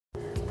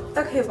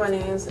Okay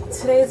bunnies,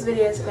 today's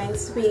video is going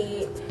to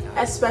be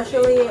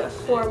especially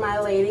for my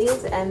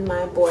ladies and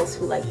my boys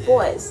who like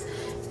boys.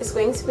 It's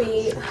going to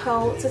be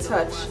how to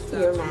touch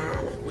your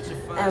man.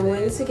 I'm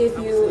going to give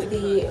you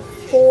the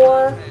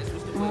 4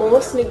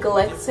 most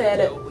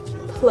neglected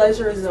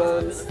pleasure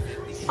zones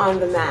on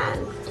the man.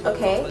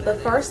 Okay, the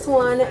first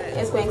one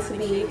is going to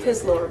be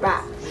his lower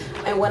back.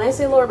 And when I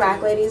say lower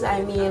back, ladies,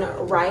 I mean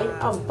right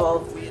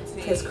above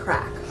his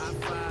crack.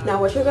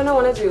 Now what you're going to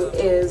want to do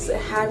is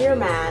have your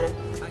man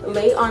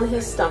lay on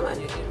his stomach,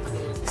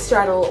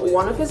 straddle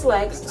one of his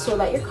legs so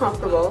that you're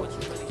comfortable,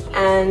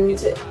 and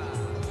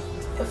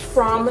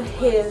from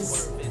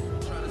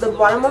the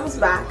bottom of his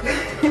back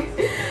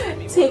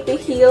take the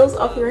heels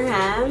of your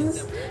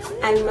hands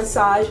and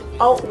massage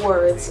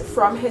outwards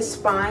from his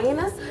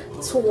spine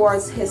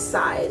towards his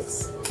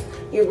sides.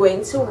 You're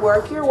going to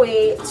work your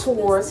way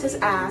towards his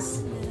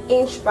ass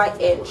inch by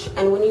inch,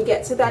 and when you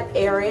get to that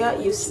area,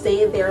 you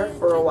stay there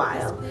for a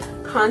while.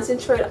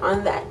 Concentrate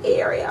on that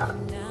area,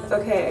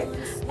 okay?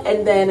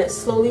 And then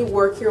slowly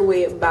work your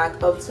way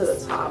back up to the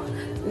top.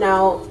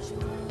 Now,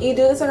 you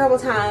do this a couple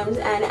times,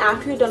 and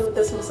after you're done with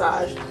this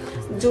massage,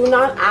 do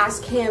not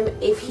ask him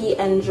if he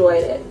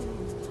enjoyed it.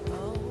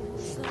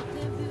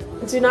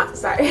 Do not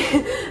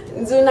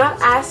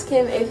ask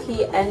him if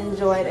he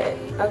enjoyed it,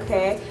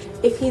 okay?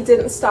 If he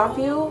didn't stop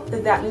you,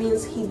 that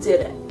means he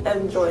didn't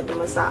enjoy the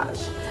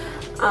massage.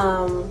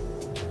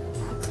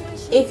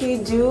 If you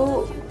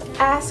do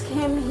ask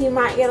him, he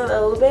might get a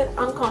little bit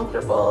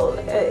uncomfortable.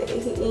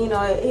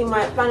 He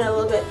might find it a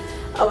little bit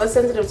of a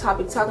sensitive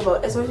topic to talk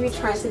about, especially if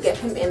you're trying to get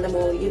him in the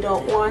mood. You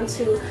don't want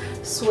to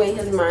sway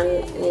his man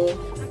in any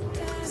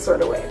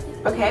sort of way,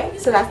 okay?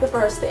 So that's the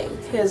first thing,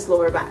 his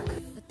lower back.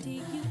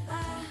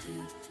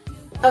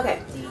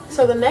 Okay,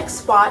 so the next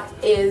spot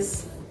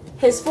is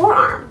his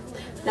forearm.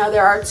 Now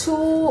there are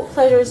 2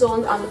 pleasure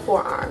zones on the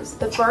forearms.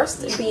 The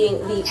first being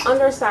the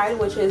underside,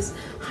 which is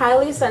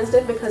highly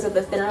sensitive because of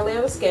the thinner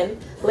layer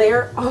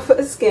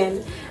of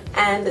skin,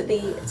 and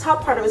the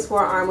top part of his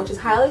forearm, which is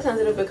highly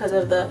sensitive because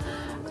of the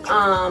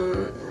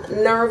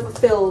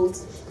nerve-filled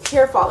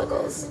hair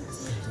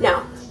follicles.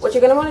 Now, what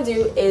you're going to want to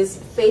do is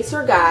face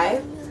your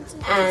guy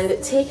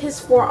and take his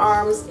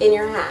forearms in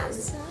your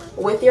hands.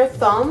 With your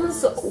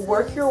thumbs,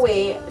 work your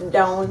way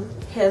down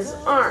his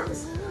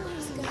arms.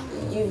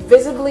 You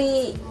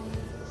visibly,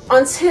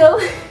 until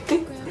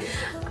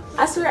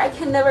I swear I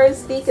can never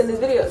speak in these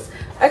videos.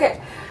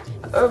 Okay,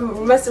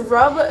 must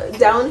rub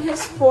down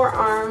his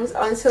forearms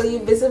until you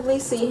visibly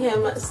see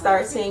him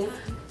starting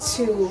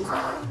to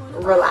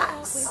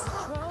relax.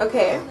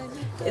 Okay,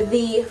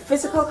 the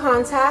physical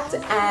contact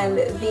and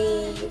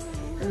the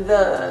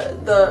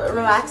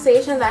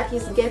relaxation that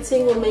he's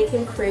getting will make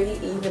him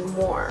crave even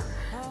more.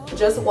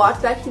 Just watch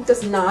that he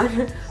does not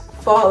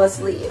fall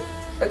asleep.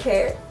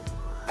 Okay.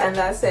 And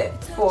that's it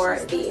for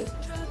the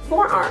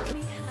forearm.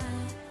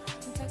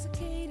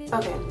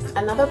 Okay,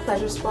 another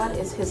pleasure spot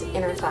is his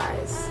inner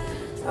thighs.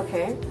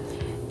 Okay,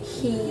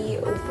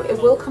 it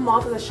will come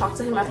off as a shock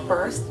to him at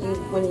first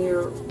when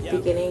you're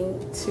beginning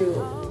to,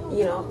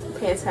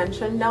 pay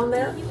attention down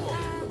there.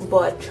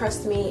 But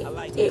trust me,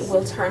 it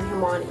will turn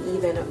him on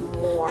even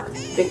more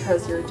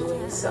because you're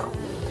doing so.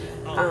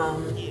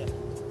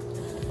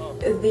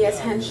 The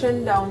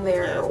attention down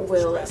there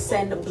will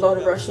send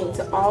blood rushing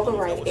to all the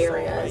right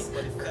areas,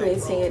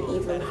 creating an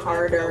even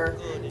harder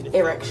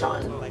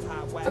erection.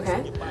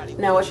 Okay?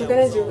 Now what you're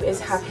going to do is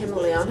have him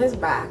lay on his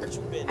back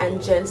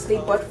and gently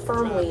but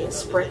firmly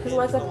spread his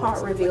legs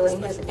apart,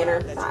 revealing his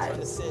inner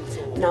thighs.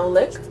 Now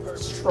lick,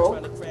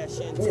 stroke,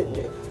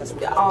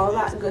 all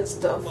that good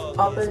stuff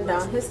up and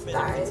down his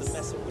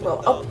thighs,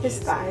 well, up his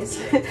thighs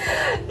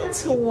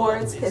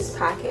towards his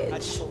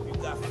package.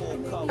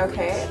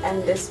 Okay,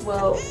 and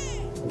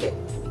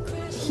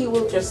he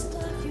will just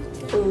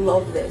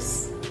love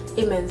this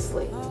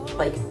immensely.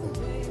 Like,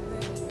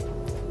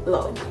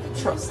 love,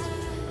 trust,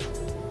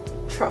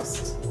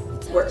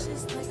 work,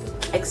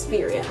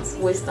 experience,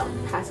 wisdom,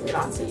 passing it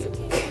on to you.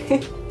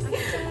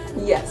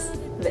 Yes,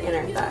 the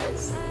inner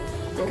thighs.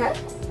 Okay?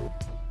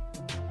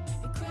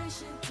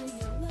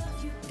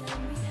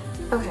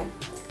 Okay,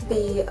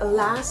 the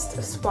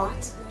last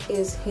spot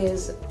is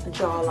his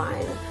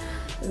jawline.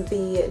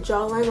 The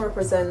jawline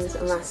represents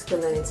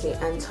masculinity,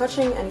 and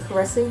touching and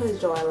caressing his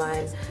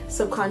jawline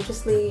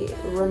subconsciously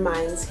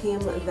reminds him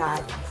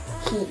that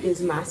he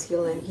is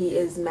masculine, he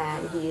is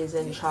man, he is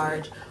in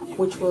charge,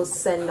 which will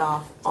send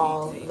off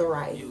all the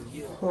right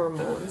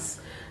hormones.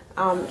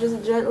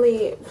 Just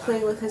gently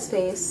play with his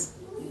face,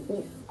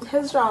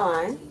 his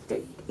jawline.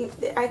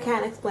 I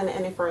can't explain it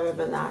any further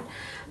than that.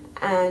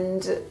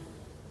 And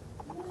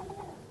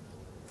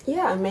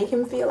yeah, make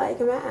him feel like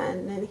a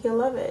man, and he'll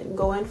love it.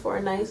 Go in for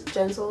a nice,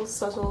 gentle,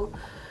 subtle,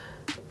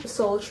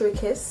 sultry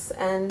kiss,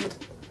 and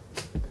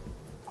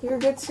you're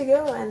good to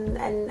go. And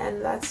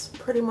that's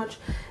pretty much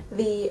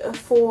the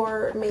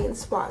 4 main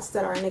spots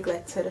that are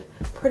neglected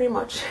pretty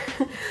much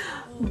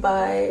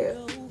by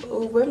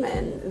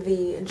women: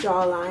 the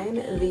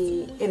jawline,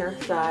 the inner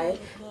thigh,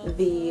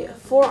 the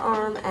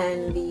forearm,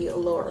 and the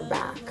lower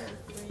back.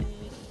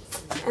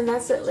 And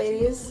that's it,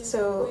 ladies.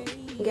 So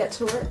get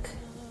to work.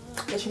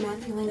 Get your man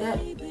feeling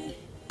good.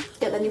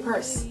 Get the new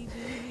purse.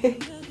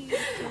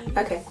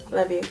 Okay,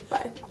 love you.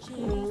 Bye.